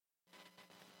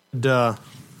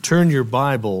Turn your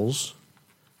Bibles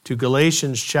to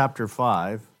Galatians chapter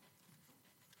 5.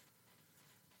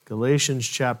 Galatians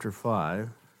chapter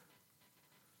 5.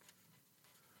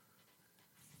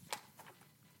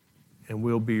 And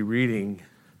we'll be reading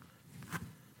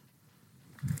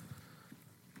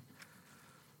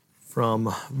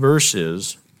from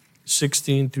verses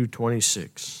 16 through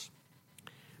 26.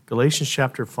 Galatians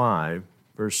chapter 5,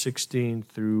 verse 16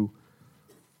 through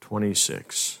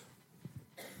 26.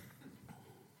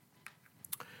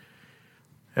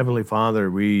 Heavenly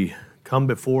Father, we come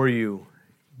before you,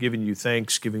 giving you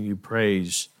thanks, giving you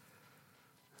praise,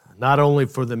 not only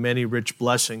for the many rich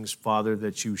blessings, Father,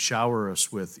 that you shower us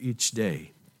with each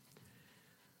day,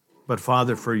 but,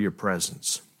 Father, for your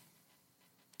presence,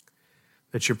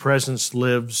 that your presence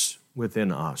lives within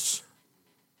us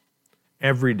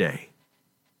every day,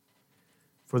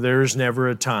 for there is never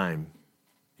a time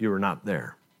you are not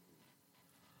there.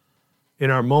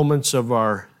 In our moments of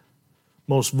our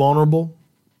most vulnerable,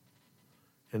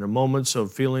 in the moments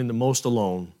of feeling the most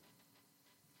alone,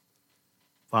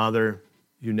 Father,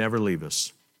 you never leave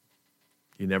us.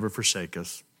 You never forsake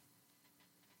us.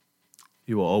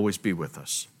 You will always be with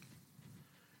us.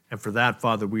 And for that,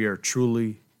 Father, we are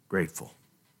truly grateful.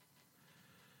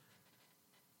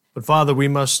 But Father, we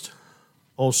must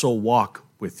also walk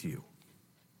with you.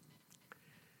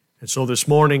 And so this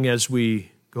morning, as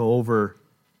we go over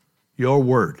your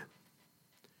word,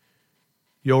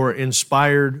 your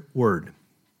inspired word,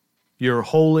 your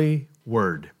holy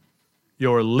word,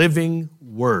 your living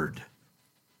word,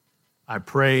 I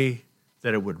pray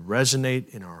that it would resonate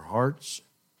in our hearts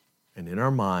and in our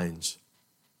minds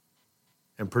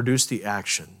and produce the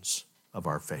actions of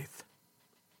our faith.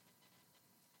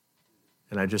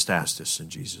 And I just ask this in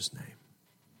Jesus' name.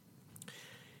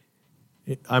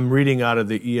 I'm reading out of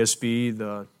the ESV.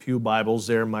 The Pew Bibles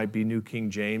there might be New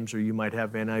King James, or you might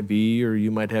have NIV, or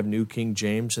you might have New King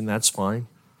James, and that's fine.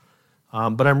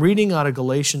 But I'm reading out of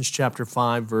Galatians chapter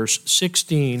 5, verse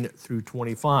 16 through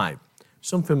 25.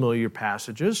 Some familiar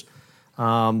passages,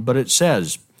 but it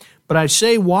says, "But I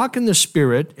say, walk in the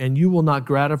Spirit, and you will not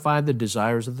gratify the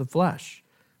desires of the flesh.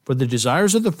 For the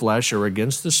desires of the flesh are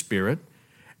against the Spirit,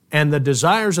 and the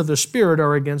desires of the Spirit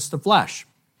are against the flesh.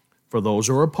 For those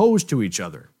are opposed to each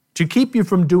other, to keep you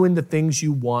from doing the things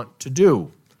you want to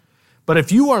do. But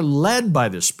if you are led by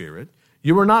the Spirit,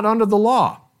 you are not under the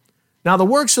law. Now the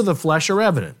works of the flesh are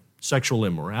evident: sexual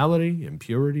immorality,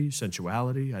 impurity,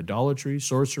 sensuality, idolatry,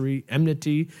 sorcery,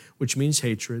 enmity, which means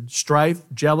hatred, strife,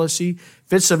 jealousy,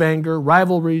 fits of anger,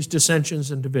 rivalries, dissensions,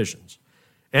 and divisions,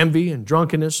 envy and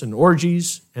drunkenness and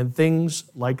orgies and things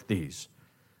like these.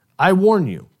 I warn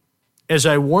you, as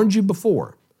I warned you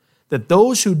before, that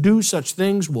those who do such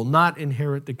things will not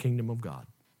inherit the kingdom of God.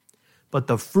 But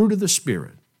the fruit of the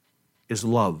Spirit is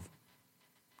love,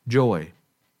 joy,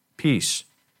 peace,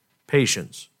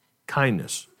 patience,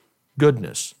 kindness,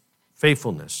 goodness,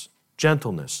 faithfulness,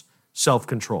 gentleness,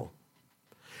 self-control.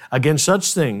 Against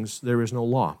such things there is no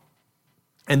law.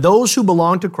 And those who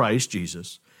belong to Christ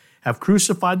Jesus have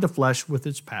crucified the flesh with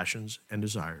its passions and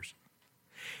desires.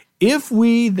 If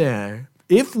we live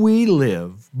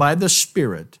by the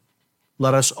Spirit,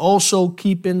 let us also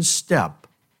keep in step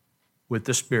with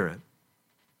the Spirit."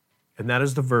 And that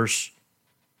is the verse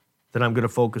that I'm going to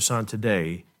focus on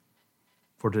today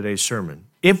for today's sermon.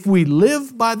 If we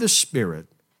live by the Spirit,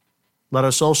 let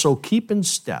us also keep in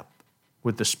step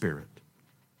with the Spirit.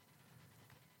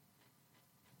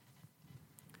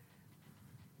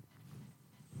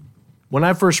 When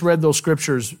I first read those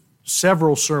scriptures,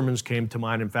 several sermons came to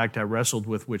mind. In fact, I wrestled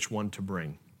with which one to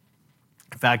bring.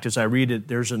 In fact, as I read it,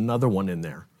 there's another one in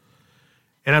there.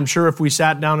 And I'm sure if we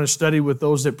sat down and studied with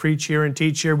those that preach here and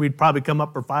teach here, we'd probably come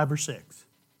up for 5 or 6.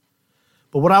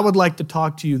 But what I would like to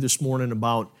talk to you this morning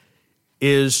about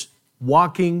is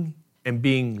walking and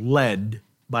being led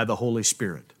by the Holy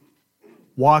Spirit.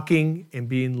 Walking and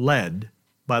being led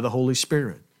by the Holy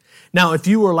Spirit. Now, if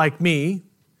you are like me,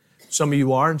 some of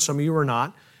you are and some of you are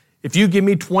not, if you give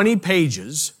me 20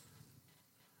 pages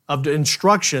of the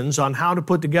instructions on how to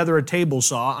put together a table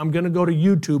saw, I'm going to go to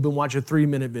YouTube and watch a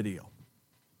 3-minute video.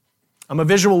 I'm a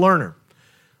visual learner,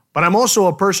 but I'm also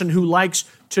a person who likes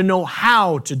to know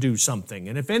how to do something.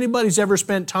 And if anybody's ever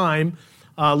spent time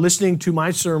listening to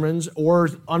my sermons or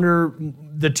under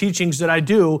the teachings that I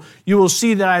do, you will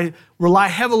see that I rely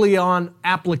heavily on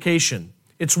application.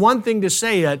 It's one thing to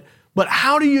say it, but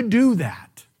how do you do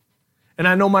that? And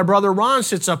I know my brother Ron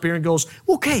sits up here and goes,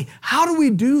 okay, how do we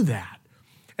do that?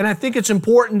 And I think it's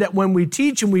important that when we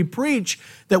teach and we preach,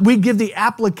 that we give the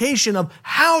application of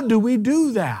how do we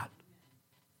do that?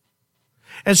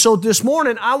 And so this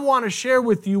morning, I want to share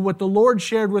with you what the Lord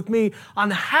shared with me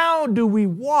on how do we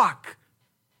walk?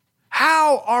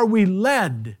 How are we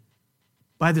led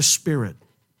by the Spirit?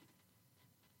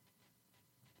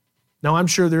 Now, I'm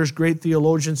sure there's great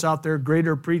theologians out there,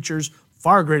 greater preachers,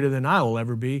 far greater than I will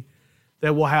ever be,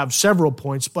 that will have several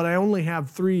points, but I only have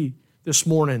 3 this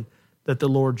morning that the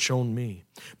Lord shown me.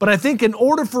 But I think in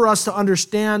order for us to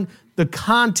understand the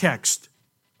context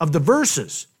of the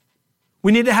verses,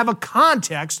 we need to have a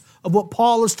context of what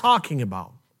Paul is talking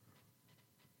about.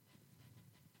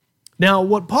 Now,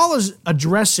 what Paul is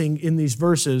addressing in these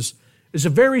verses is a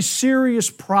very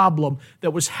serious problem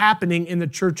that was happening in the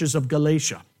churches of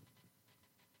Galatia.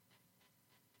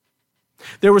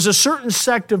 There was a certain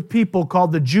sect of people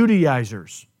called the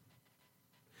Judaizers.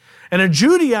 And a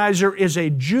Judaizer is a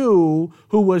Jew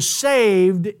who was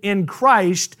saved in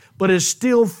Christ but is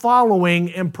still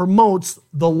following and promotes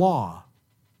the law.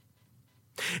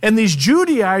 And these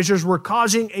Judaizers were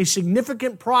causing a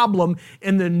significant problem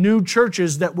in the new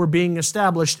churches that were being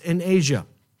established in Asia.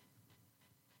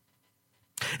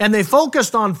 And they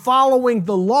focused on following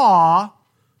the law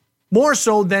more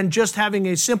so than just having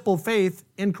a simple faith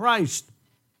in Christ.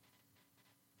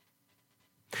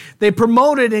 They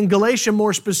promoted in Galatia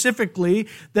more specifically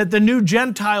that the new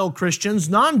Gentile Christians,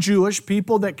 non-Jewish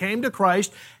people that came to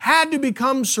Christ, had to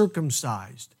become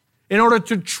circumcised in order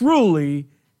to truly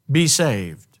be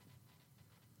saved.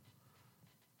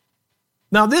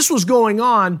 Now, this was going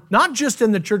on not just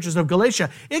in the churches of Galatia.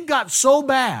 It got so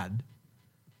bad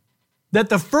that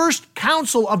the first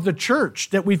council of the church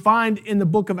that we find in the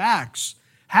book of Acts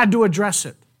had to address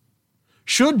it.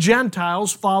 Should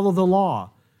Gentiles follow the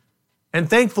law? And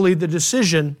thankfully, the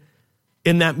decision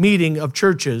in that meeting of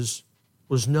churches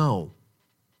was no.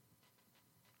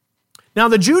 Now,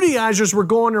 the Judaizers were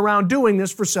going around doing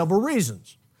this for several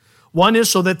reasons. One is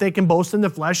so that they can boast in the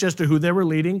flesh as to who they were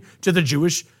leading to the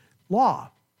Jewish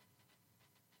law.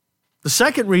 The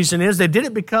second reason is they did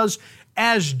it because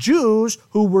as Jews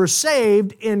who were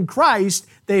saved in Christ,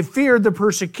 they feared the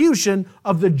persecution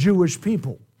of the Jewish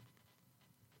people.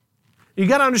 You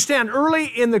got to understand, early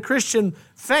in the Christian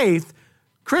faith,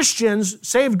 Christians,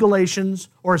 saved Galatians,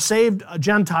 or saved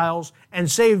Gentiles, and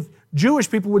saved Jewish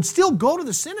people would still go to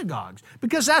the synagogues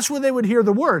because that's where they would hear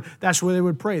the word. That's where they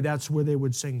would pray. That's where they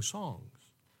would sing songs.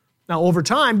 Now, over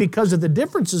time, because of the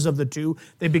differences of the two,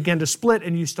 they began to split,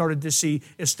 and you started to see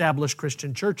established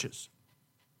Christian churches.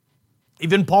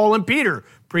 Even Paul and Peter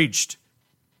preached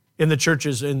in the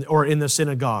churches or in the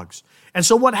synagogues. And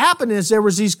so what happened is there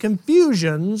was these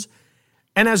confusions,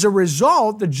 and as a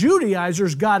result, the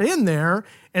Judaizers got in there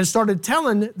and started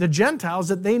telling the Gentiles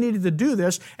that they needed to do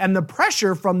this, and the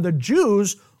pressure from the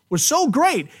Jews was so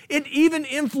great, it even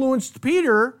influenced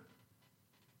Peter.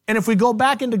 And if we go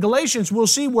back into Galatians, we'll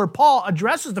see where Paul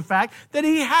addresses the fact that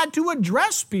he had to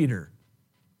address Peter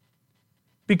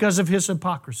because of his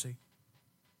hypocrisy.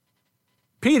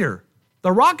 Peter,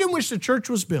 the rock in which the church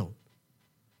was built,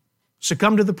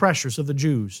 succumbed to the pressures of the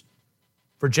Jews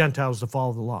for Gentiles to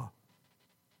follow the law.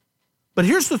 But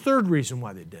here's the third reason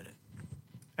why they did it.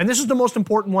 And this is the most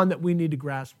important one that we need to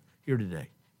grasp here today.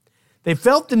 They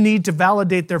felt the need to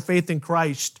validate their faith in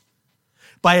Christ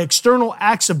by external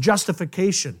acts of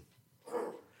justification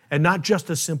and not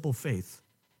just a simple faith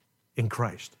in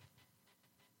Christ.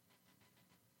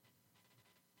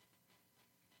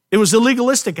 It was a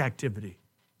legalistic activity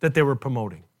that they were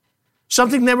promoting,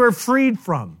 something they were freed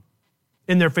from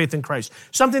in their faith in Christ,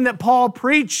 something that Paul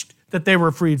preached that they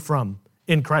were freed from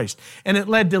in Christ. And it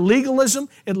led to legalism,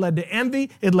 it led to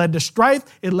envy, it led to strife,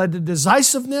 it led to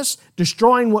decisiveness,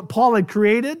 destroying what Paul had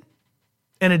created,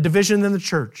 and a division in the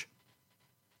church.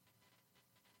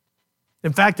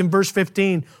 In fact, in verse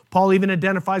 15, Paul even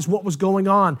identifies what was going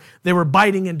on. They were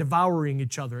biting and devouring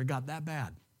each other. It got that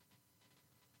bad.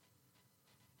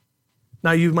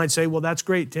 Now you might say, well, that's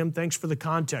great, Tim. Thanks for the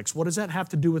context. What does that have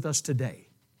to do with us today?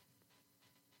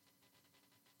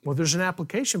 Well, there's an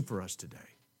application for us today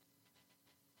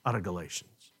out of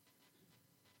Galatians.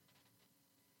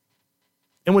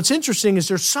 And what's interesting is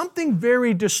there's something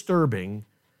very disturbing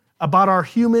about our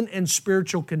human and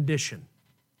spiritual condition,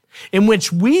 in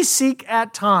which we seek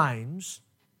at times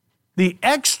the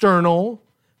external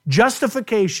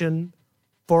justification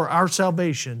for our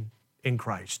salvation in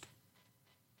Christ.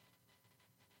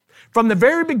 From the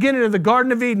very beginning of the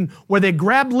Garden of Eden, where they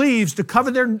grabbed leaves to cover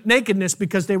their nakedness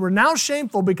because they were now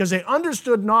shameful because they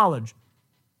understood knowledge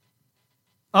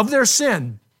of their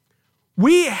sin,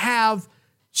 we have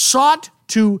sought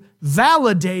to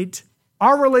validate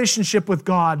our relationship with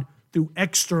God through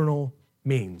external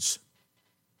means.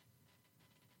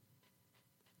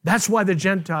 That's why the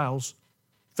Gentiles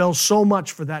fell so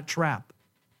much for that trap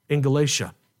in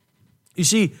Galatia. You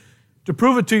see, to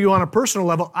prove it to you on a personal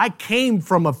level, I came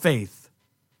from a faith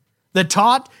that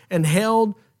taught and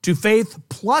held to faith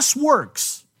plus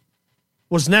works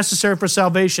was necessary for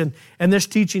salvation, and this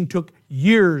teaching took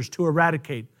years to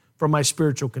eradicate from my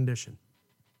spiritual condition.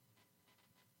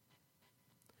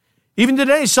 Even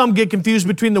today, some get confused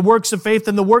between the works of faith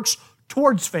and the works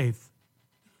towards faith.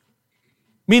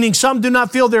 Meaning some do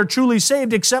not feel they're truly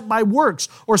saved except by works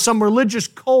or some religious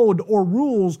code or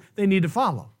rules they need to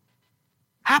follow.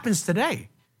 Happens today.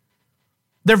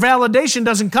 Their validation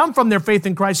doesn't come from their faith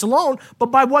in Christ alone, but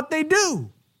by what they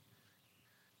do.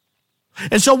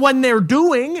 And so when they're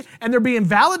doing and they're being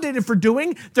validated for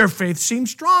doing, their faith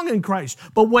seems strong in Christ.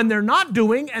 But when they're not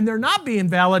doing and they're not being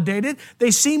validated,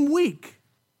 they seem weak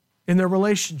in their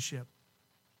relationship.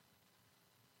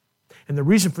 And the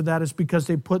reason for that is because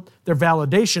they put their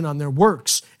validation on their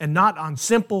works and not on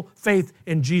simple faith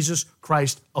in Jesus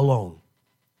Christ alone.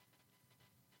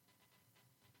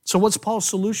 So what's Paul's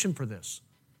solution for this?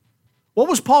 What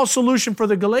was Paul's solution for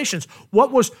the Galatians?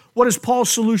 What is Paul's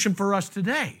solution for us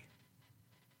today?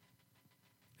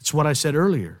 It's what I said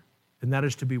earlier, and that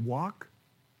is to walk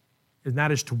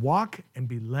and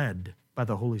be led by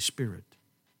the Holy Spirit.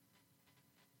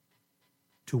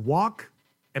 To walk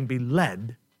and be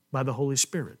led by the Holy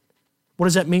Spirit. What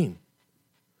does that mean?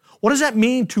 What does that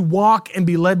mean to walk and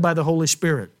be led by the Holy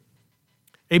Spirit?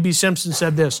 A.B. Simpson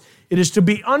said this: it is to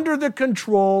be under the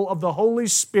control of the Holy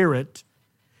Spirit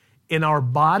in our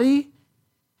body,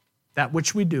 that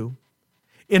which we do,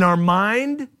 in our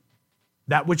mind,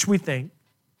 that which we think,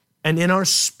 and in our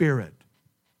spirit,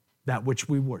 that which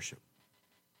we worship.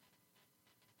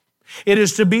 It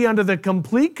is to be under the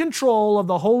complete control of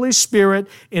the Holy Spirit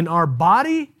in our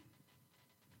body,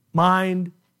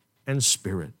 mind, and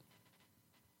spirit.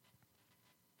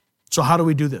 So how do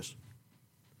we do this?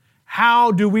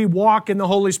 How do we walk in the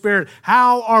Holy Spirit?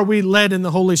 How are we led in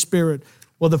the Holy Spirit?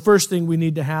 Well, the first thing we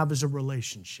need to have is a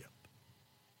relationship.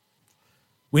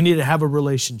 We need to have a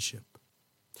relationship.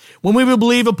 When we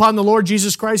believe upon the Lord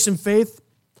Jesus Christ in faith,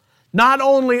 not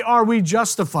only are we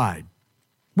justified,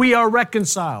 we are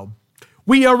reconciled,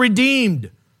 we are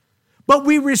redeemed, but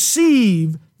we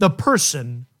receive the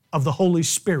person of the Holy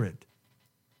Spirit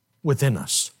within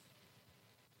us.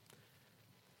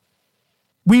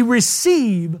 We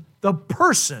receive the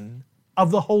person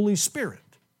of the Holy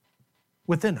Spirit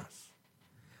within us.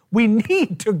 We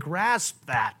need to grasp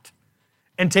that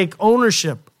and take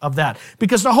ownership of that,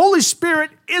 because the Holy Spirit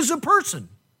is a person.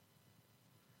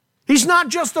 He's not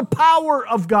just the power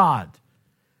of God.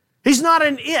 He's not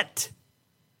an it.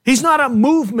 He's not a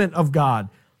movement of God.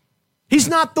 He's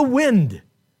not the wind.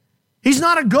 He's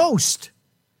not a ghost.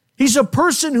 He's a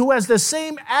person who has the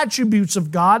same attributes of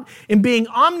God in being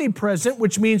omnipresent,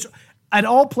 which means at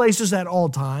all places, at all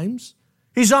times.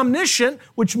 He's omniscient,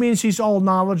 which means he's all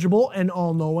knowledgeable and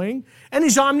all-knowing. And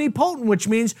he's omnipotent, which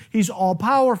means he's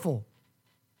all-powerful.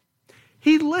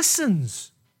 He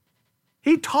listens.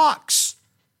 He talks.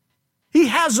 He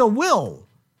has a will.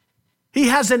 He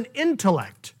has an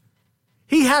intellect.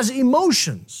 He has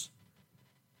emotions.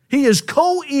 He is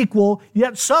co-equal,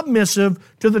 yet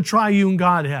submissive to the triune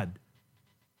Godhead.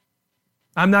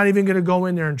 I'm not even going to go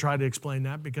in there and try to explain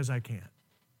that because I can't.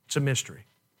 It's a mystery.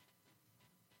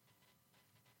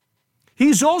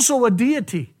 He's also a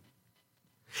deity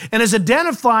and is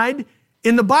identified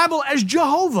in the Bible as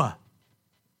Jehovah.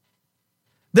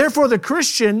 Therefore, the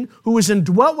Christian who is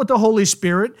indwelt with the Holy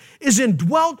Spirit is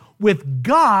indwelt with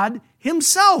God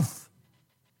Himself.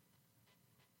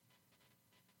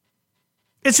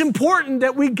 It's important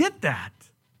that we get that.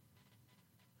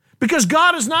 Because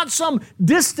God is not some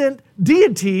distant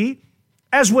deity,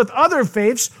 as with other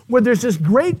faiths, where there's this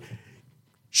great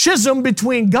schism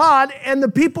between God and the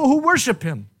people who worship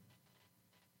Him.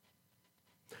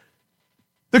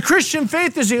 The Christian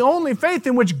faith is the only faith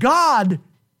in which God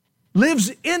lives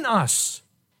in us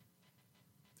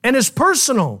and is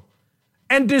personal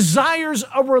and desires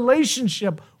a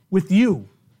relationship with you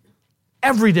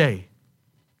every day.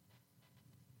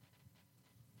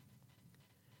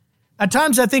 At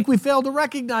times, I think we fail to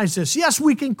recognize this. Yes,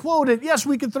 we can quote it. Yes,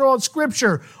 we can throw out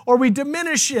scripture, or we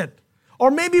diminish it. Or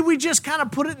maybe we just kind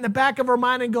of put it in the back of our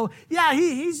mind and go, yeah,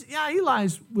 he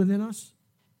lies within us.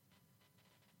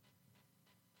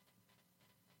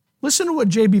 Listen to what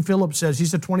J.B. Phillips says.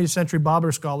 He's a 20th century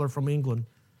Bible scholar from England.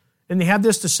 And he had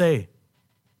this to say: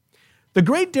 the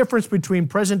great difference between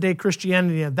present-day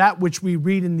Christianity and that which we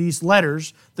read in these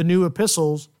letters, the New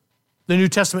Epistles, the New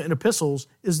Testament and epistles,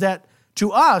 is that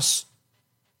to us,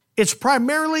 it's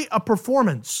primarily a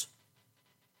performance.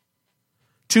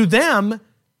 To them,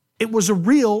 it was a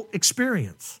real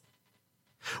experience.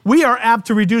 We are apt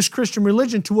to reduce Christian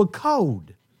religion to a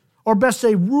code, or best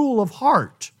a rule of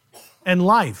heart and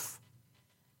life.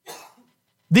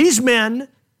 These men,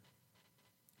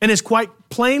 and it's quite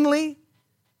plainly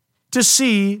to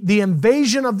see the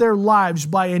invasion of their lives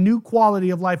by a new quality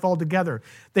of life altogether.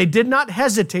 They did not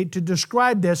hesitate to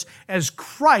describe this as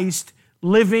Christ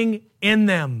living in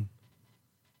them.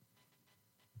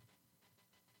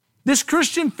 This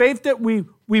Christian faith that we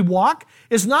walk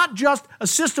is not just a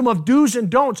system of do's and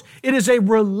don'ts. It is a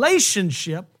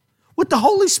relationship with the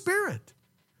Holy Spirit,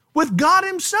 with God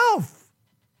Himself.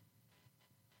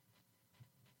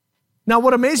 Now,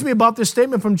 what amazed me about this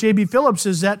statement from J.B. Phillips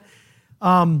is that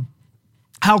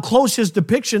how close his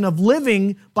depiction of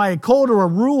living by a code or a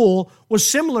rule was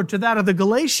similar to that of the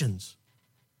Galatians,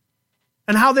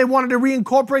 and how they wanted to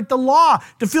reincorporate the law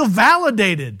to feel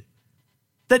validated.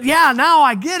 That, yeah, now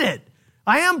I get it.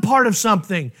 I am part of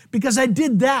something because I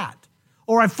did that,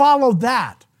 or I followed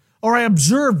that, or I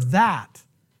observed that,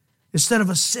 instead of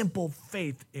a simple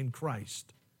faith in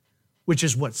Christ, which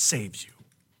is what saves you.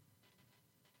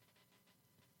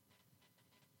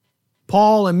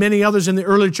 Paul and many others in the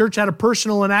early church had a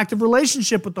personal and active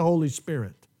relationship with the Holy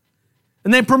Spirit,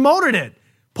 and they promoted it.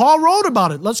 Paul wrote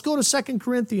about it. Let's go to 2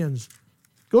 Corinthians.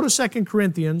 Go to 2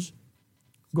 Corinthians.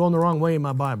 I'm going the wrong way in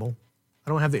my Bible. I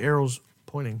don't have the arrows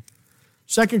pointing.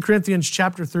 2 Corinthians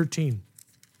chapter 13.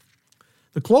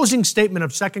 The closing statement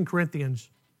of 2 Corinthians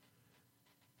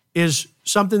is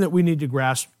something that we need to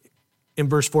grasp in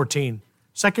verse 14.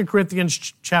 2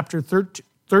 Corinthians chapter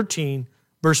 13,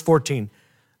 verse 14.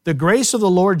 The grace of the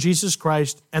Lord Jesus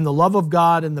Christ and the love of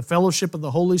God and the fellowship of the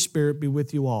Holy Spirit be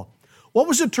with you all. What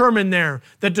was the term in there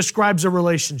that describes a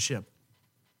relationship?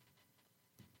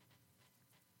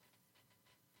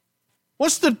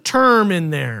 What's the term in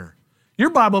there? Your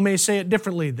Bible may say it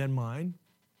differently than mine.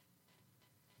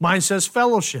 Mine says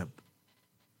fellowship.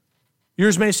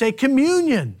 Yours may say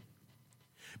communion,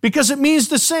 because it means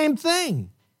the same thing.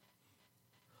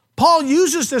 Paul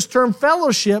uses this term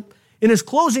fellowship in his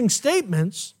closing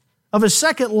statements of his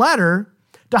second letter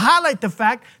to highlight the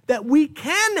fact that we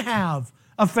can have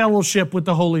a fellowship with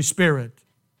the Holy Spirit,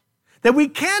 that we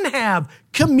can have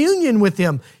communion with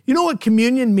Him. You know what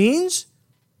communion means?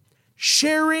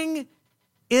 Sharing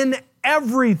in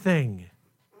everything.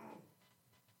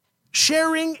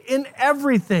 Sharing in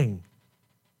everything.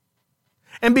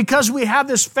 And because we have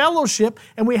this fellowship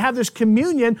and we have this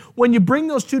communion, when you bring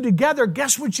those two together,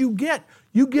 guess what you get?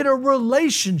 You get a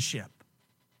relationship.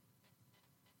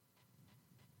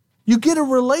 You get a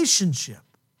relationship.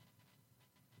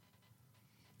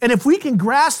 And if we can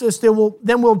grasp this, then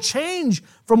we'll change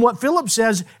from what Philip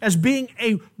says as being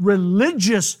a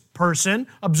religious person,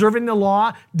 observing the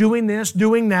law, doing this,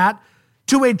 doing that,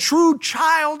 to a true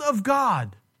child of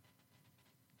God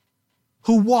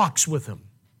who walks with Him,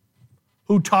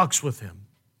 who talks with Him,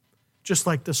 just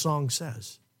like the song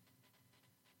says.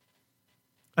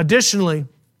 Additionally,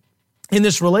 in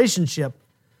this relationship,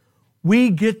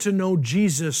 we get to know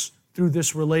Jesus through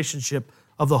this relationship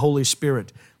of the Holy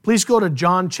Spirit. Please go to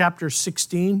John chapter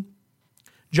 16.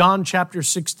 John chapter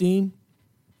 16.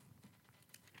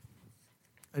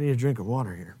 I need a drink of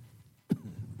water here.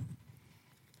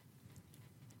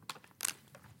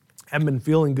 Haven't been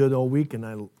feeling good all week, and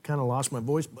I kind of lost my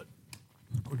voice, but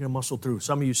we're going to muscle through.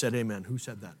 Some of you said amen. Who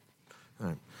said that? All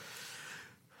right.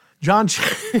 John.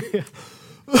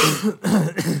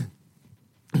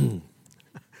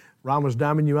 Ron was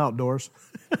diming you out, Doris.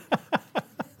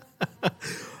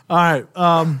 All right.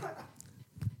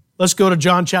 Let's go to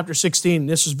John chapter 16.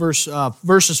 This is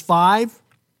verses 5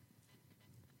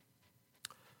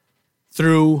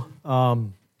 through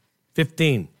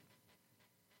 15.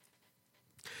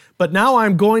 But now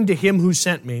I'm going to Him who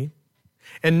sent me,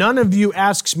 and none of you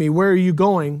asks me, where are you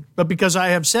going? But because I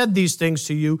have said these things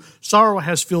to you, sorrow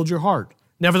has filled your heart.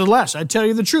 Nevertheless, I tell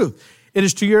you the truth. It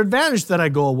is to your advantage that I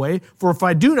go away, for if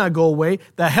I do not go away,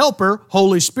 the Helper,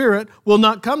 Holy Spirit, will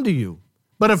not come to you.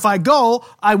 But if I go,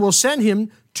 I will send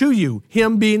Him to you,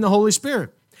 Him being the Holy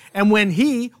Spirit. And when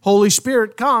He, Holy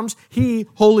Spirit, comes, He,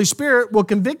 Holy Spirit, will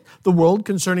convict the world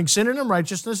concerning sin and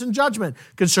unrighteousness and judgment.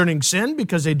 Concerning sin,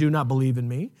 because they do not believe in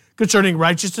me. Concerning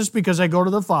righteousness, because I go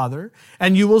to the Father,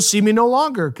 and you will see me no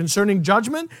longer. Concerning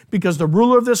judgment, because the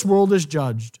ruler of this world is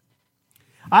judged.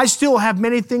 I still have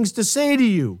many things to say to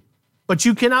you, but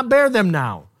you cannot bear them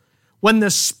now. When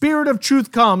the Spirit of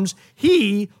truth comes,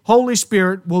 He, Holy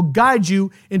Spirit, will guide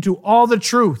you into all the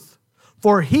truth.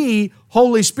 For He,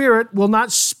 Holy Spirit, will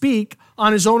not speak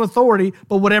on His own authority,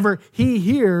 but whatever He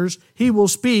hears, He will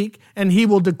speak, and He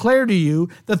will declare to you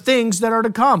the things that are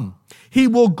to come. He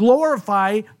will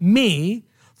glorify me,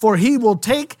 for He will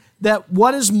take that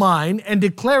what is mine and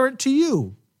declare it to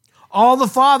you. All that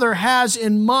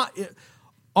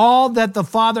the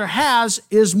Father has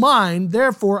is mine.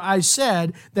 Therefore I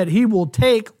said that he will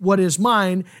take what is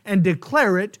mine and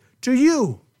declare it to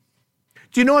you.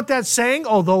 Do you know what that's saying?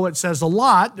 Although it says a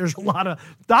lot, there's a lot of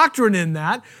doctrine in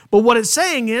that. But what it's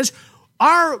saying is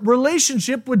our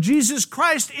relationship with Jesus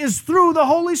Christ is through the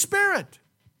Holy Spirit.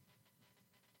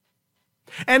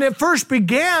 And it first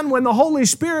began when the Holy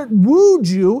Spirit wooed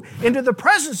you into the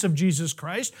presence of Jesus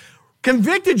Christ,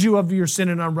 convicted you of your sin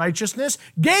and unrighteousness,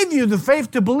 gave you the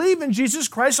faith to believe in Jesus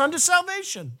Christ unto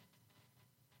salvation.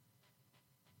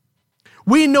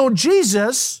 We know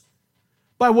Jesus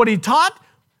by what he taught,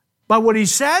 by what he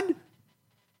said,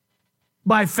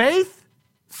 by faith,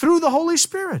 through the Holy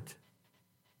Spirit.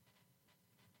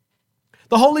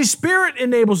 The Holy Spirit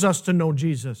enables us to know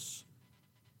Jesus.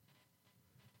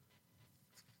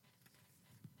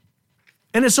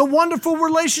 And it's a wonderful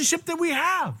relationship that we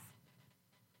have.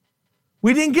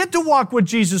 We didn't get to walk with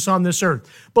Jesus on this earth,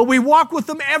 but we walk with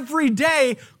him every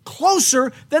day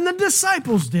closer than the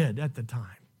disciples did at the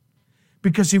time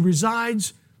because he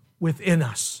resides within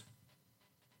us.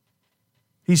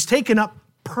 He's taken up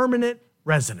permanent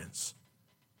residence.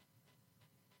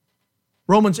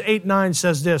 Romans 8:9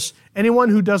 says this, anyone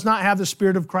who does not have the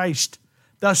Spirit of Christ,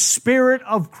 the Spirit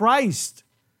of Christ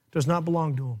does not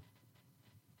belong to him.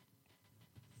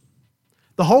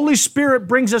 The Holy Spirit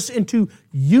brings us into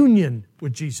union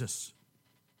with Jesus.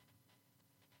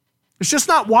 It's just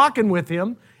not walking with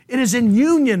him. It is in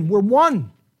union. We're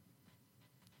one.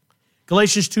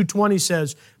 Galatians 2:20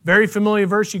 says, very familiar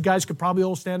verse, you guys could probably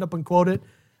all stand up and quote it.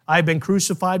 I've been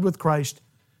crucified with Christ.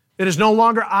 It is no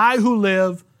longer I who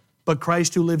live, but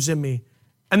Christ who lives in me.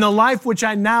 And the life which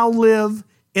I now live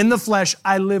in the flesh,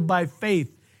 I live by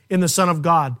faith in the Son of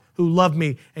God who loved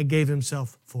me and gave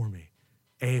himself for me.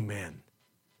 Amen.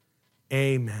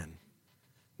 Amen.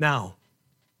 Now,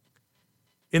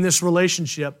 in this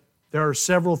relationship, there are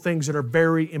several things that are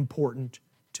very important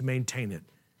to maintain it.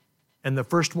 And the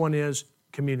first one is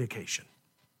communication.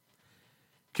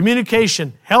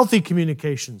 Communication, healthy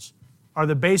communications, are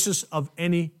the basis of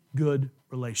any good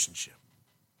relationship.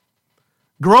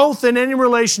 Growth in any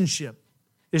relationship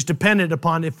is dependent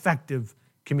upon effective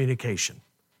communication,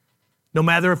 no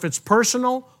matter if it's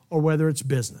personal or whether it's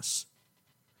business.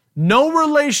 No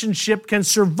relationship can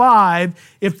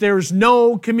survive if there's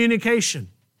no communication.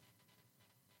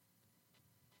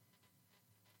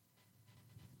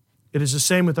 It is the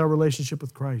same with our relationship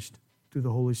with Christ through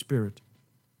the Holy Spirit.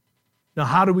 Now,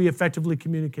 how do we effectively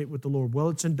communicate with the Lord? Well,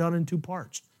 it's done in two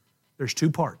parts. There's two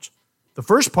parts. The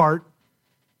first part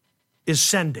is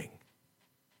sending.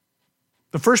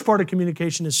 The first part of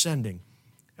communication is sending.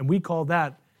 And we call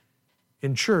that,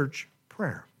 in church,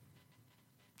 prayer.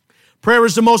 Prayer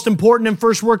is the most important and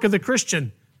first work of the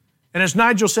Christian. And as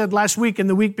Nigel said last week and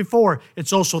the week before,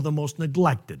 it's also the most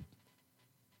neglected.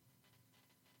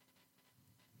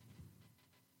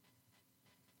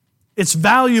 It's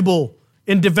valuable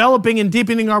in developing and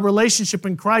deepening our relationship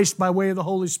in Christ by way of the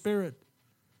Holy Spirit.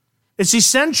 It's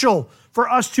essential for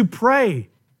us to pray.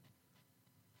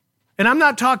 And I'm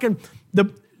not talking,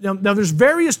 now there's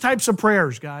various types of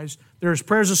prayers, guys. There's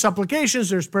prayers of supplications,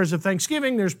 there's prayers of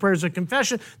thanksgiving, there's prayers of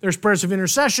confession, there's prayers of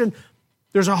intercession.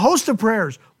 There's a host of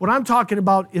prayers. What I'm talking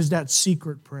about is that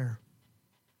secret prayer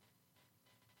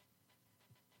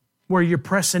where you're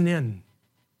pressing in.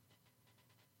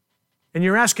 And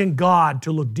you're asking God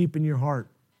to look deep in your heart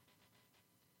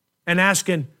and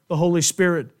asking the Holy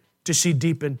Spirit to see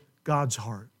deep in God's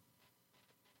heart.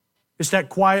 It's that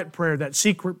quiet prayer, that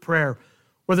secret prayer,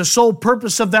 where the sole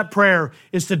purpose of that prayer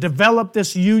is to develop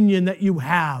this union that you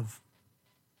have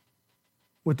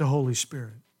with the Holy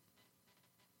Spirit,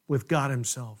 with God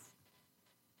himself.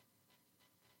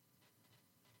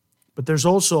 But there's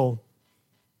also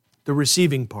the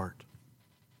receiving part.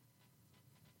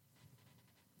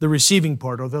 The receiving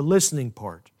part or the listening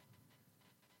part.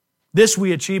 This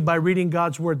we achieve by reading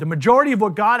God's Word. The majority of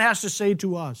what God has to say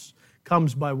to us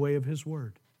comes by way of His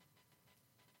Word.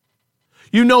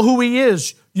 You know who He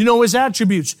is. You know His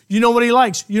attributes. You know what He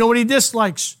likes. You know what He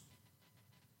dislikes.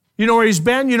 You know where He's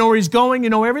been. You know where He's going. You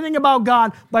know everything about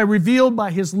God revealed by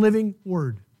His living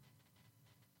Word.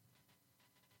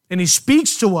 And He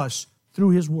speaks to us through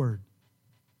His Word.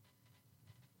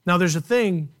 Now there's a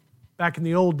thing back in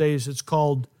the old days, it's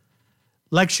called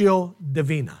Lectio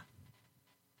Divina.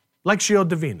 Lectio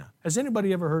Divina. Has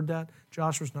anybody ever heard that?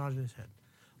 Josh was nodding his head.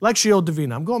 Lectio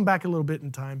Divina. I'm going back a little bit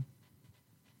in time.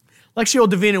 Lectio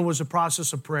Divina was a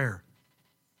process of prayer.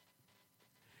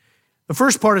 The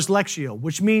first part is Lectio,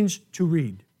 which means to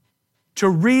read. To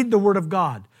read the Word of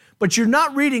God. but you're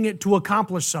not reading it to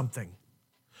accomplish something.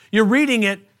 You're reading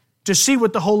it to see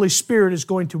what the Holy Spirit is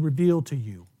going to reveal to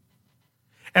you.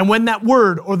 And when that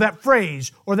word or that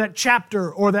phrase or that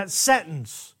chapter or that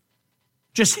sentence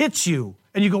just hits you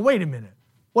and you go, wait a minute,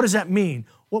 what does that mean?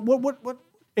 What?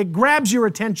 It grabs your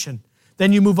attention.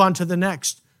 Then you move on to the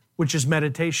next, which is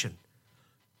meditation.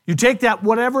 You take that,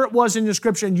 whatever it was in your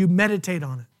scripture, and you meditate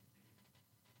on it.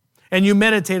 And you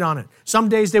meditate on it. Some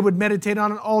days they would meditate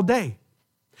on it all day.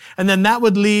 And then that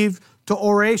would lead to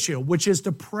oratio, which is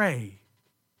to pray.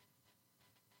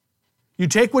 You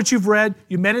take what you've read,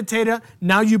 you meditate it,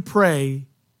 now you pray,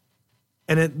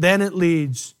 and then it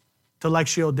leads to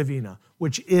lectio divina,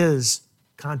 which is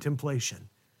contemplation.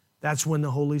 That's when the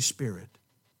Holy Spirit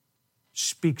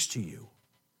speaks to you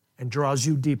and draws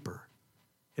you deeper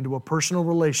into a personal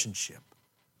relationship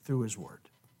through His Word.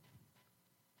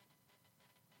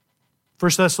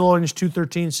 1 Thessalonians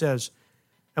 2:13 says,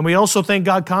 and we also thank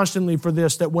God constantly for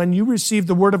this, that when you received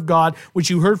the Word of God, which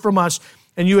you heard from us,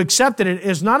 and you accepted it,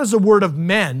 is not as a word of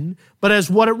men, but as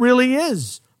what it really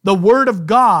is, the Word of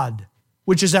God,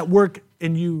 which is at work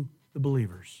in you, the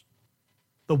believers.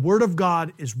 The Word of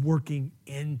God is working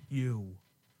in you.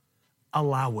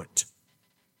 Allow it.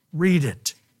 Read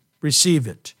it. Receive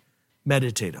it.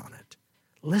 Meditate on it.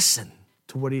 Listen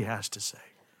to what He has to say.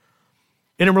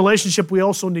 In a relationship, we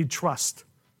also need trust.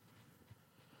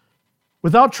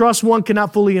 Without trust, one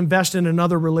cannot fully invest in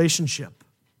another relationship.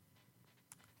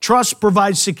 Trust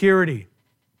provides security.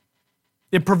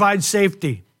 It provides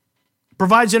safety. It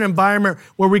provides an environment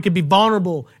where we can be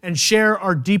vulnerable and share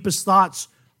our deepest thoughts,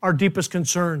 our deepest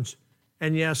concerns,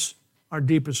 and yes, our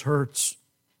deepest hurts.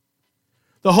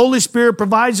 The Holy Spirit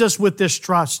provides us with this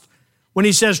trust when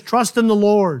He says, trust in the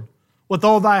Lord with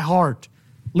all thy heart.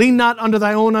 Lean not unto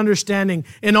thy own understanding.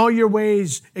 In all your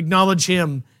ways acknowledge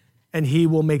Him, and He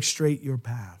will make straight your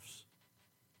paths.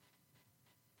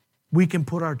 We can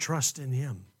put our trust in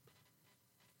Him.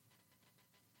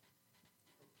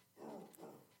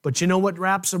 But you know what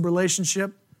wraps a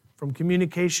relationship from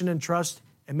communication and trust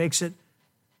and makes it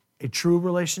a true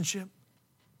relationship?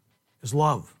 Is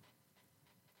love.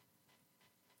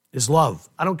 Is love.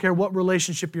 I don't care what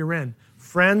relationship you're in,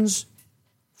 friends,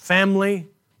 family,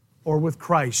 or with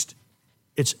Christ,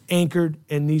 it's anchored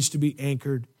and needs to be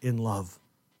anchored in love.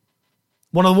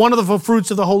 One of the wonderful fruits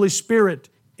of the Holy Spirit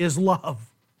is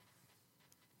love.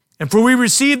 And for we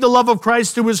receive the love of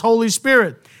Christ through His Holy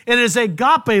Spirit. It is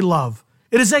agape love.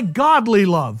 It is a godly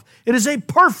love. It is a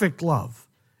perfect love.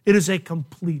 It is a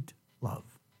complete love.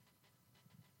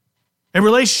 A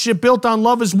relationship built on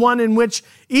love is one in which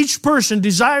each person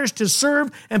desires to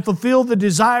serve and fulfill the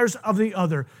desires of the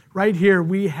other. Right here,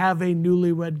 we have a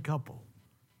newlywed couple.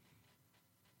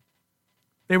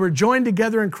 They were joined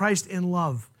together in Christ in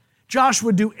love. Josh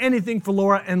would do anything for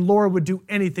Laura, and Laura would do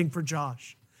anything for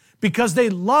Josh because they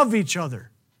love each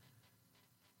other.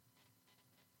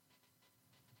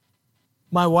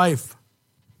 My wife,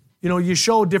 you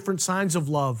show different signs of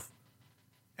love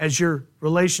as your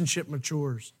relationship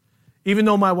matures. Even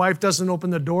though my wife doesn't open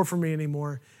the door for me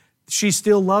anymore, she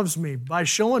still loves me by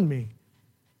showing me.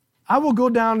 I will go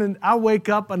down and I'll wake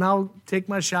up and I'll take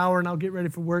my shower and I'll get ready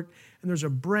for work, and there's a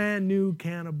brand new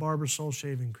can of Barbasol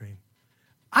shaving cream.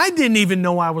 I didn't even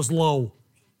know I was low.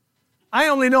 I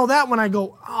only know that when I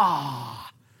go,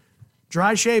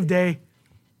 dry shave day.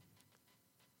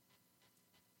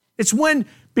 It's when,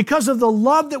 because of the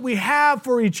love that we have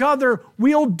for each other,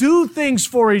 we'll do things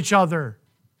for each other.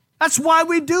 That's why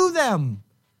we do them.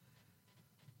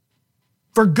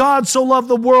 For God so loved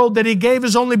the world that He gave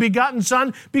His only begotten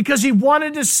Son because He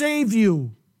wanted to save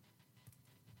you.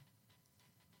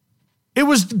 It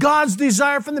was God's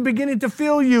desire from the beginning to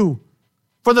fill you.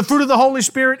 For the fruit of the Holy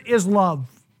Spirit is love.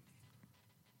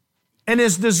 And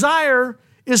His desire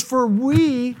is for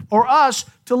we or us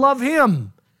to love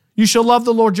Him. You shall love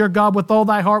the Lord your God with all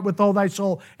thy heart, with all thy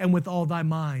soul, and with all thy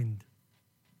mind.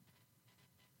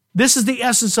 This is the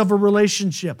essence of a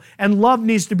relationship, and love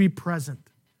needs to be present.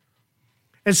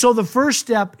 And so the first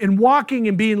step in walking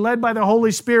and being led by the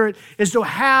Holy Spirit is to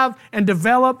have and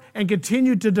develop and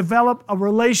continue to develop a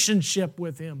relationship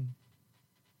with Him,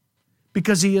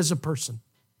 because He is a person.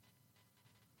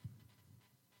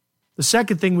 The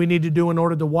second thing we need to do in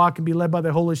order to walk and be led by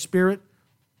the Holy Spirit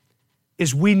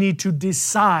is we need to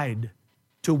decide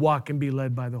to walk and be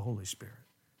led by the Holy Spirit.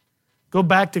 Go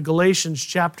back to Galatians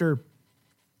chapter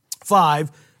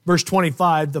 5, verse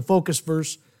 25, the focus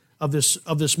verse of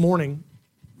this morning.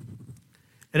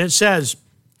 And it says,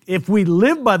 if we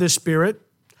live by the Spirit,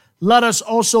 let us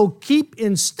also keep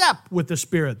in step with the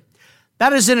Spirit.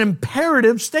 That is an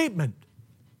imperative statement.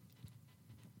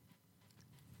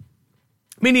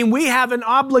 Meaning we have an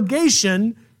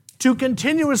obligation to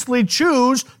continuously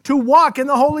choose to walk in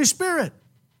the Holy Spirit.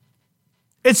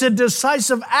 It's a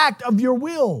decisive act of your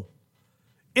will.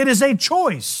 It is a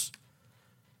choice.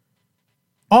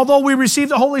 Although we receive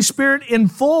the Holy Spirit in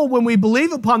full when we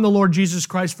believe upon the Lord Jesus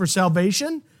Christ for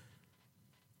salvation,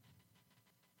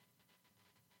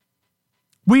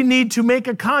 we need to make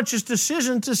a conscious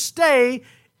decision to stay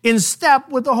in step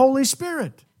with the Holy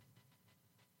Spirit.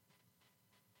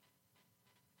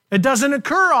 It doesn't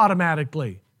occur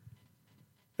automatically.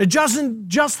 It doesn't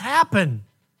just happen.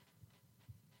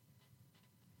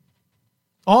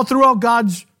 All throughout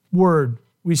God's Word,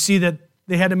 we see that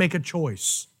they had to make a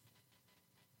choice.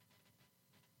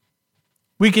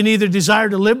 We can either desire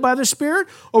to live by the Spirit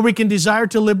or we can desire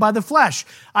to live by the flesh.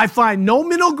 I find no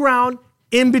middle ground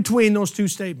in between those two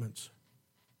statements.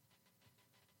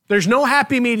 There's no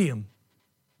happy medium.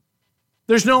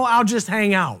 There's no I'll just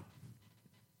hang out.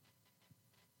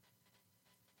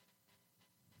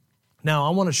 Now,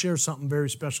 I want to share something very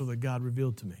special that God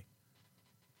revealed to me.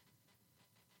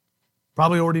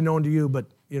 Probably already known to you, but,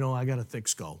 I got a thick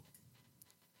skull.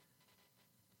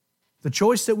 The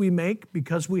choice that we make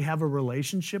because we have a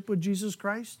relationship with Jesus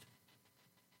Christ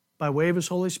by way of His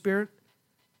Holy Spirit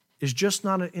is just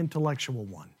not an intellectual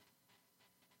one.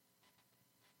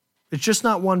 It's just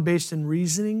not one based in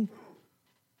reasoning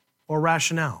or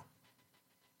rationale.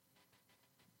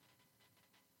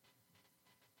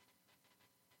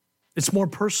 It's more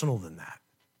personal than that.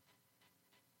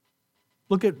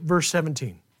 Look at verse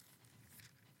 17.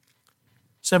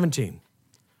 17.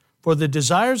 For the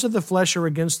desires of the flesh are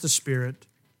against the Spirit,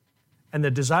 and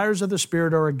the desires of the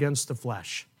Spirit are against the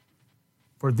flesh.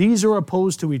 For these are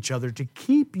opposed to each other to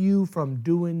keep you from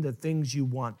doing the things you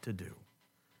want to do.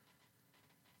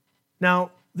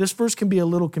 Now, this verse can be a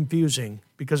little confusing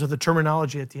because of the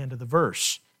terminology at the end of the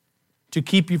verse. To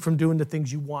keep you from doing the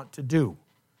things you want to do.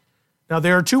 Now,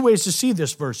 there are two ways to see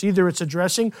this verse. Either it's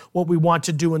addressing what we want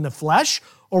to do in the flesh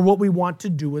or what we want to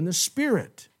do in the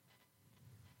Spirit.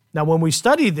 Now, when we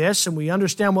study this and we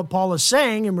understand what Paul is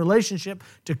saying in relationship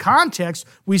to context,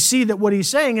 we see that what he's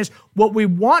saying is what we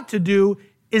want to do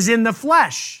is in the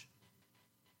flesh,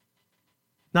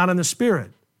 not in the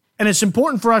Spirit. And it's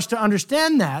important for us to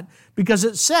understand that because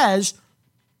it says,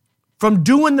 from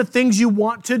doing the things you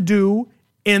want to do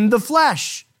in the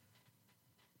flesh.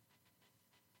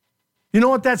 You know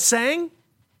what that's saying?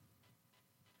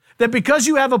 That because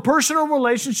you have a personal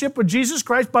relationship with Jesus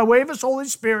Christ by way of His Holy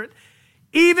Spirit,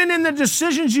 even in the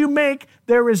decisions you make,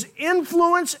 there is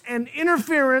influence and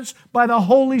interference by the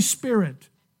Holy Spirit.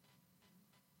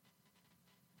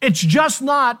 It's just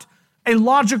not a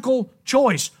logical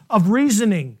choice of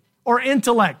reasoning or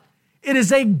intellect. It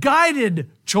is a guided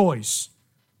choice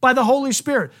by the Holy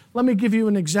Spirit. Let me give you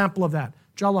an example of that.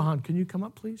 Jalahan, can you come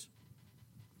up, please?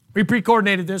 We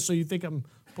pre-coordinated this, so you think I'm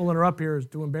pulling her up here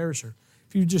to embarrass her.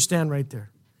 If you just stand right there.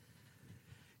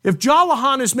 If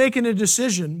Jalahan is making a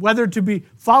decision whether to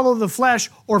follow the flesh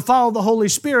or follow the Holy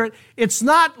Spirit, it's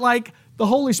not like the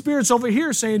Holy Spirit's over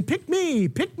here saying, pick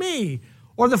me,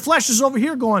 or the flesh is over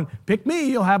here going, pick me,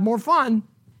 you'll have more fun.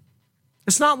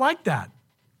 It's not like that.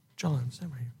 Jalahan,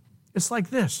 stand right here. It's like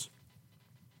this.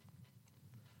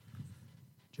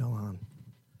 Jalahan,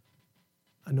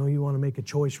 I know you want to make a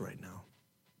choice right now.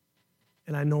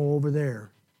 And I know over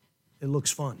there it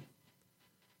looks fun.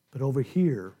 But over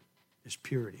here is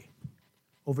purity.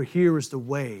 Over here is the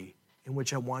way in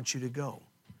which I want you to go.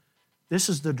 This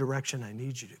is the direction I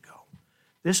need you to go.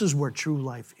 This is where true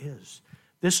life is.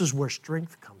 This is where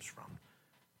strength comes from.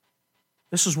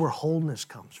 This is where wholeness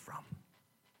comes from.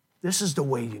 This is the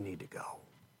way you need to go.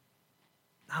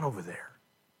 Not over there.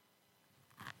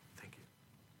 Thank you.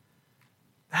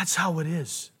 That's how it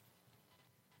is.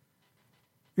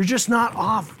 You're just not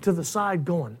off to the side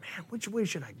going, man, which way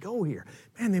should I go here?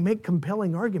 Man, they make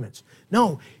compelling arguments.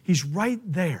 No, he's right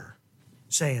there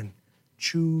saying,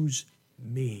 choose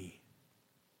me.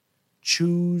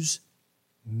 Choose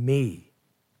me.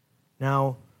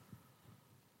 Now,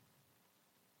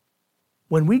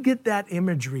 when we get that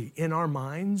imagery in our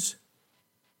minds,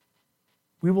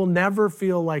 we will never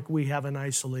feel like we have an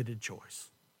isolated choice.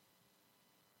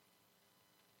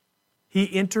 He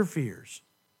interferes.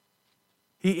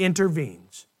 He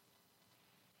intervenes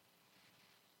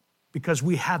because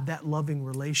we have that loving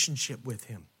relationship with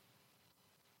Him.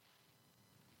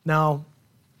 Now,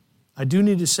 I do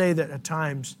need to say that at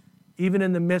times, even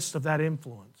in the midst of that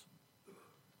influence,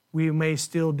 we may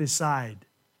still decide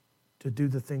to do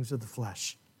the things of the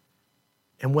flesh.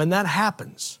 And when that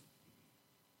happens,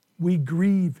 we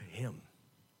grieve Him.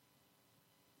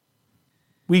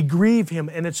 We grieve Him,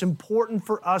 and it's important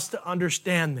for us to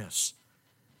understand this.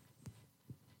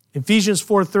 Ephesians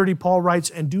 4:30, Paul writes,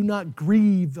 and do not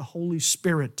grieve the Holy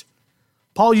Spirit.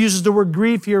 Paul uses the word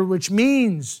grief here, which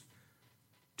means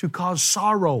to cause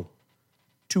sorrow,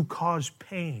 to cause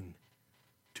pain,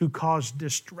 to cause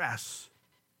distress.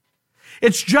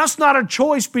 It's just not a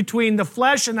choice between the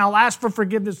flesh and I'll ask for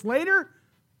forgiveness later,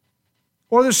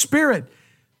 or the Spirit.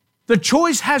 The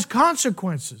choice has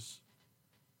consequences.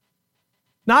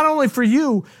 Not only for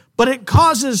you, but it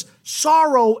causes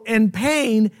sorrow and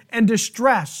pain and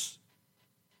distress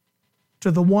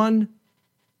to the one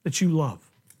that you love.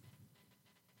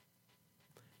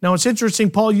 Now it's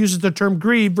interesting, Paul uses the term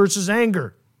grieve versus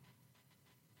anger.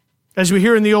 As we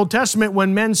hear in the Old Testament,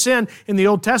 when men sinned, in the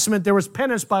Old Testament there was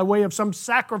penance by way of some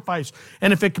sacrifice.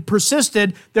 And if it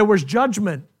persisted, there was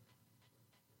judgment.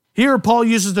 Here Paul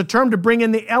uses the term to bring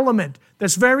in the element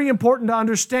that's very important to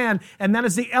understand, and that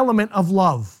is the element of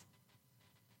love.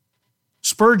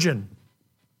 Spurgeon,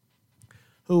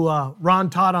 who Ron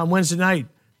taught on Wednesday night,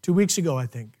 2 weeks ago, I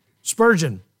think.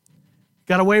 Spurgeon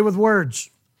got away with words.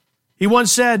 He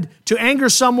once said, to anger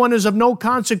someone is of no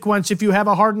consequence if you have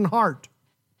a hardened heart,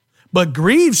 but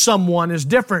grieve someone is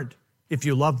different if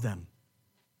you love them.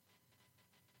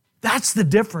 That's the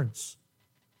difference.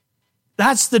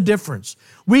 That's the difference.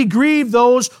 We grieve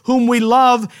those whom we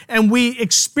love, and we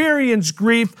experience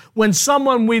grief when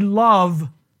someone we love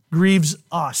grieves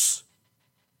us.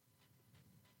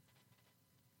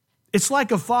 It's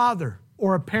like a father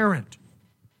or a parent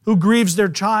who grieves their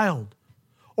child.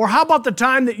 Or how about the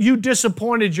time that you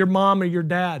disappointed your mom or your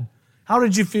dad? How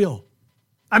did you feel?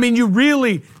 I mean, you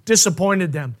really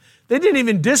disappointed them. They didn't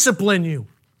even discipline you.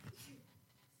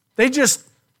 They just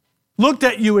looked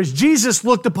at you as Jesus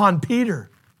looked upon Peter.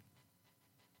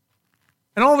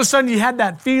 And all of a sudden you had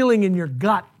that feeling in your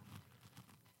gut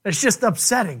that's just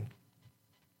upsetting.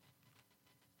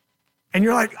 And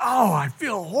you're like, oh, I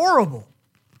feel horrible.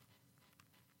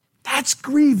 That's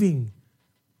grieving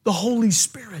the Holy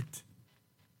Spirit.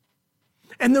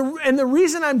 And the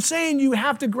reason I'm saying you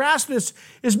have to grasp this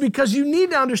is because you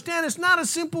need to understand it's not a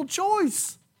simple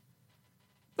choice.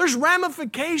 There's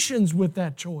ramifications with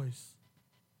that choice.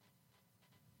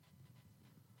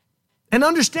 And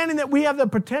understanding that we have the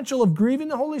potential of grieving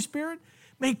the Holy Spirit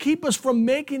may keep us from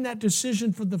making that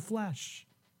decision for the flesh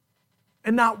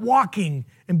and not walking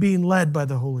and being led by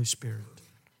the Holy Spirit.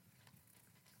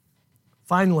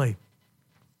 Finally,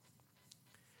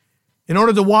 in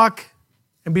order to walk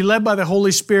and be led by the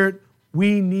Holy Spirit,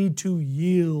 we need to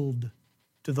yield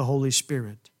to the Holy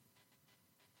Spirit,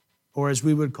 or as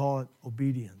we would call it,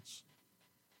 obedience.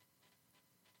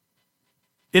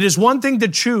 It is one thing to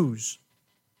choose.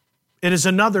 It is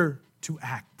another to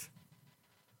act.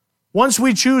 Once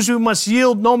we choose, we must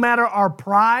yield no matter our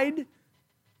pride,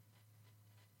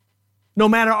 no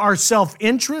matter our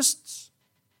self-interests,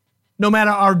 no matter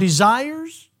our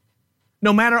desires,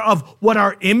 no matter of what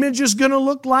our image is going to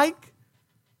look like,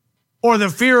 or the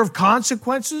fear of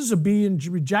consequences of being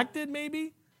rejected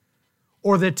maybe,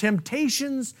 or the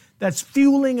temptations that's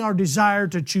fueling our desire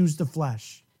to choose the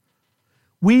flesh.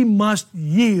 We must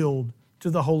yield to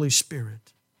the Holy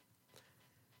Spirit.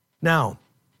 Now,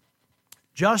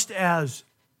 just as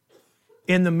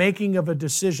in the making of a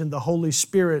decision, the Holy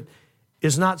Spirit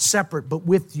is not separate, but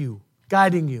with you,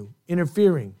 guiding you,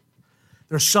 interfering,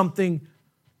 there's something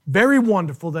very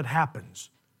wonderful that happens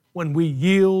when we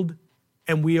yield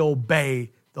and we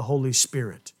obey the Holy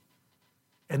Spirit.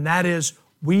 And that is,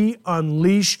 we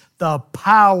unleash the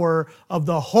power of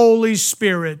the Holy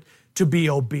Spirit to be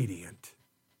obedient.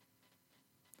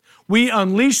 We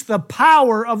unleash the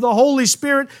power of the Holy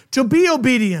Spirit to be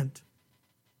obedient.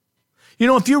 You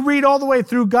know, if you read all the way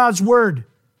through God's Word,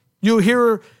 you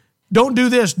hear, don't do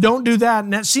this, don't do that.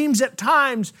 And it seems at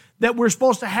times that we're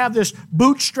supposed to have this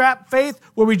bootstrap faith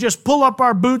where we just pull up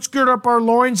our boots, gird up our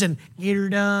loins, and get her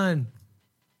done.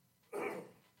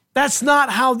 That's not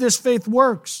how this faith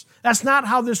works. That's not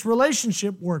how this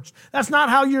relationship works. That's not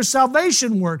how your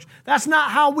salvation works. That's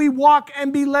not how we walk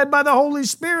and be led by the Holy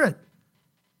Spirit.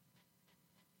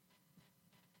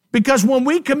 Because when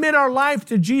we commit our life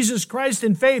to Jesus Christ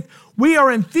in faith, we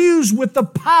are infused with the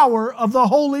power of the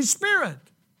Holy Spirit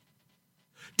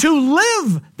to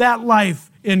live that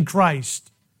life in Christ.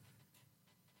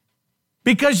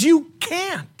 Because you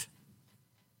can't.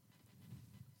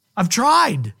 I've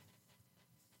tried.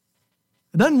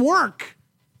 It doesn't work.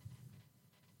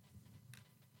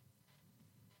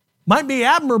 Might be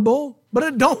admirable, but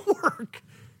it don't work.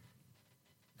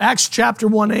 Acts chapter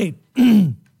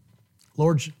 1:8.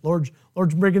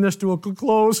 Lord's bringing this to a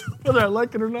close, whether I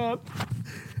like it or not.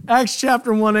 Acts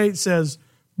chapter 1:8 says,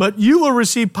 but you will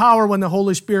receive power when the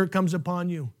Holy Spirit comes upon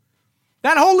you.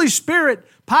 That Holy Spirit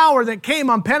power that came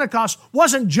on Pentecost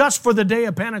wasn't just for the day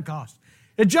of Pentecost.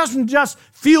 It doesn't just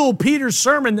fuel Peter's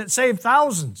sermon that saved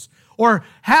thousands or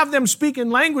have them speak in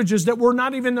languages that were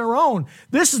not even their own.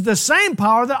 This is the same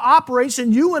power that operates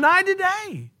in you and I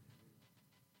today.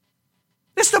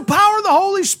 It's the power of the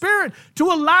Holy Spirit to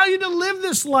allow you to live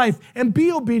this life and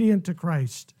be obedient to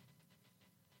Christ.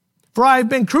 For I have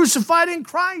been crucified in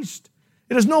Christ.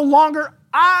 It is no longer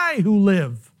I who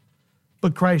live,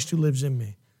 but Christ who lives in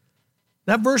me.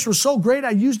 That verse was so great,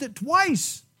 I used it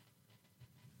twice.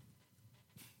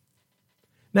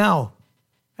 Now,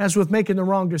 as with making the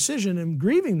wrong decision and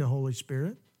grieving the Holy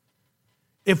Spirit,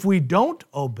 if we don't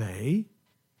obey,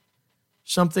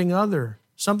 something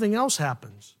else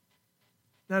happens.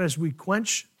 That is, we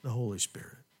quench the Holy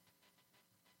Spirit.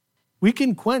 We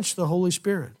can quench the Holy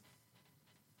Spirit.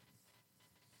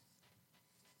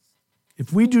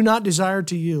 If we do not desire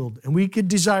to yield, and we could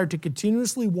desire to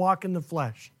continuously walk in the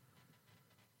flesh,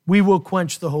 we will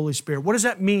quench the Holy Spirit. What does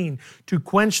that mean, to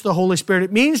quench the Holy Spirit?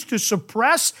 It means to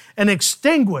suppress and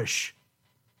extinguish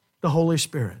the Holy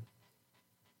Spirit.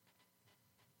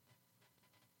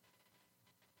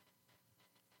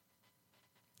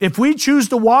 If we choose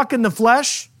to walk in the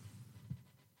flesh,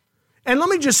 and let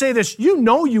me just say this, you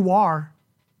know you are.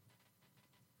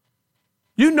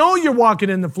 You know you're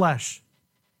walking in the flesh.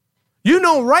 You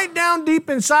know right down deep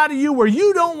inside of you where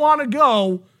you don't want to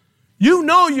go, you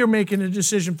know you're making a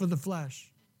decision for the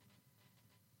flesh.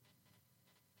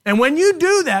 And when you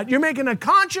do that, you're making a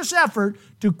conscious effort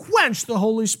to quench the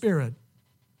Holy Spirit.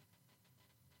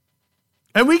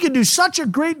 And we can do such a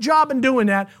great job in doing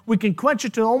that, we can quench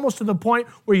it to almost to the point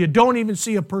where you don't even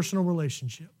see a personal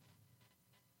relationship.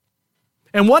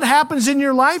 And what happens in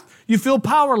your life? You feel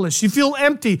powerless. You feel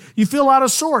empty. You feel out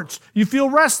of sorts. You feel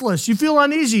restless. You feel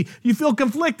uneasy. You feel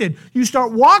conflicted. You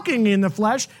start walking in the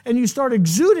flesh and you start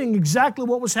exuding exactly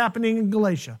what was happening in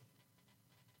Galatia.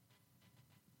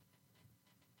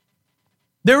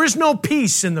 There is no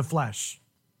peace in the flesh.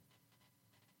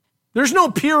 There's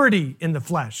no purity in the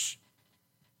flesh.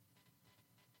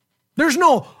 There's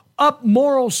no up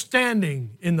moral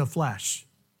standing in the flesh.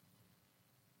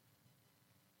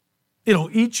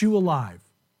 It'll eat you alive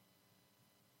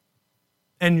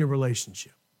and your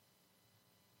relationship.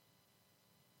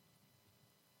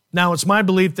 Now, it's my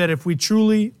belief that if we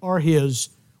truly are His,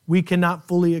 we cannot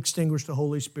fully extinguish the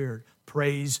Holy Spirit.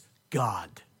 Praise God.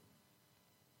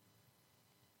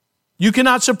 You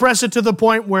cannot suppress it to the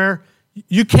point where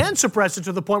you can suppress it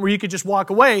to the point where you could just walk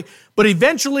away, but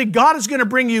eventually God is going to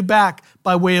bring you back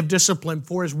by way of discipline.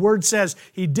 For His Word says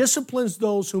He disciplines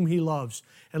those whom He loves.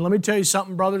 And let me tell you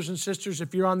something, brothers and sisters,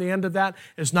 if you're on the end of that,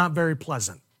 it's not very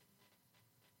pleasant.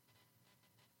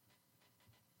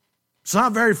 It's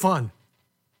not very fun.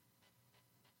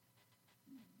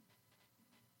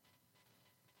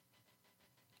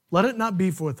 Let it not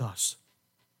be with us.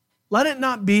 Let it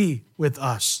not be with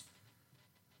us.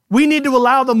 We need to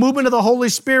allow the movement of the Holy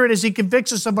Spirit as He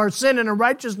convicts us of our sin and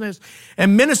unrighteousness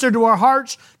and minister to our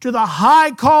hearts to the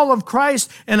high call of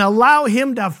Christ and allow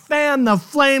Him to fan the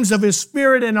flames of His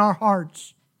Spirit in our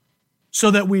hearts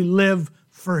so that we live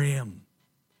for Him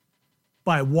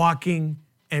by walking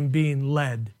and being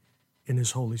led in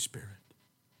His Holy Spirit.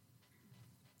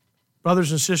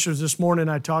 Brothers and sisters, this morning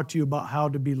I talked to you about how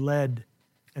to be led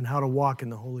and how to walk in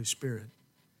the Holy Spirit.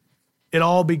 It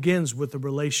all begins with a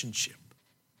relationship.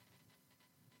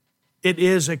 It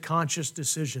is a conscious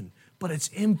decision, but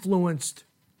it's influenced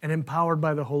and empowered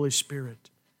by the Holy Spirit.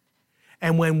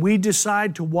 And when we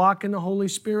decide to walk in the Holy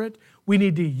Spirit, we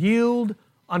need to yield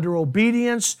under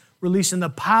obedience, releasing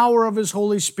the power of His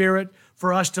Holy Spirit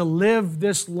for us to live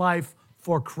this life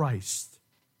for Christ.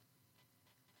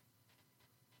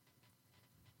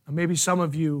 Now, maybe some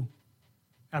of you,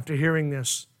 after hearing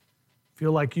this,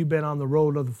 feel like you've been on the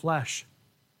road of the flesh.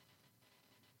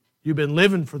 You've been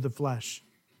living for the flesh.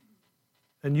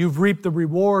 And you've reaped the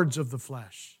rewards of the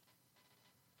flesh.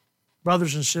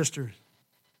 Brothers and sisters,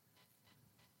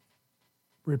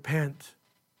 repent.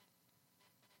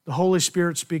 The Holy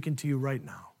Spirit's speaking to you right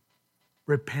now.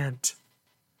 Repent.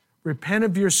 Repent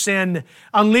of your sin.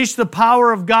 Unleash the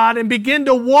power of God and begin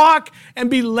to walk and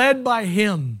be led by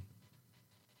Him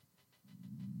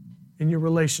in your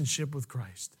relationship with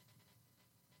Christ.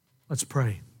 Let's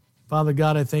pray. Father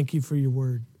God, I thank You for Your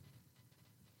word.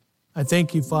 I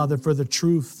thank You, Father, for the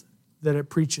truth that it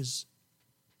preaches.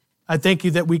 I thank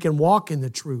You that we can walk in the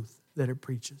truth that it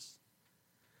preaches.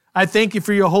 I thank You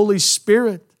for Your Holy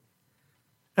Spirit.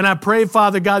 And I pray,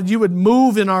 Father God, You would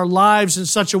move in our lives in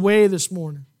such a way this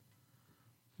morning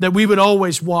that we would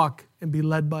always walk and be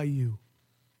led by You.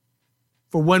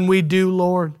 For when we do,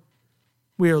 Lord,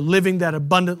 we are living that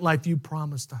abundant life you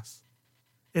promised us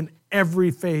in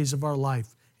every phase of our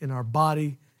life, in our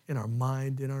body, in our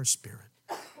mind, in our spirit.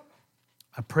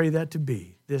 I pray that to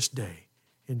be this day.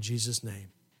 In Jesus' name,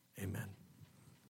 amen.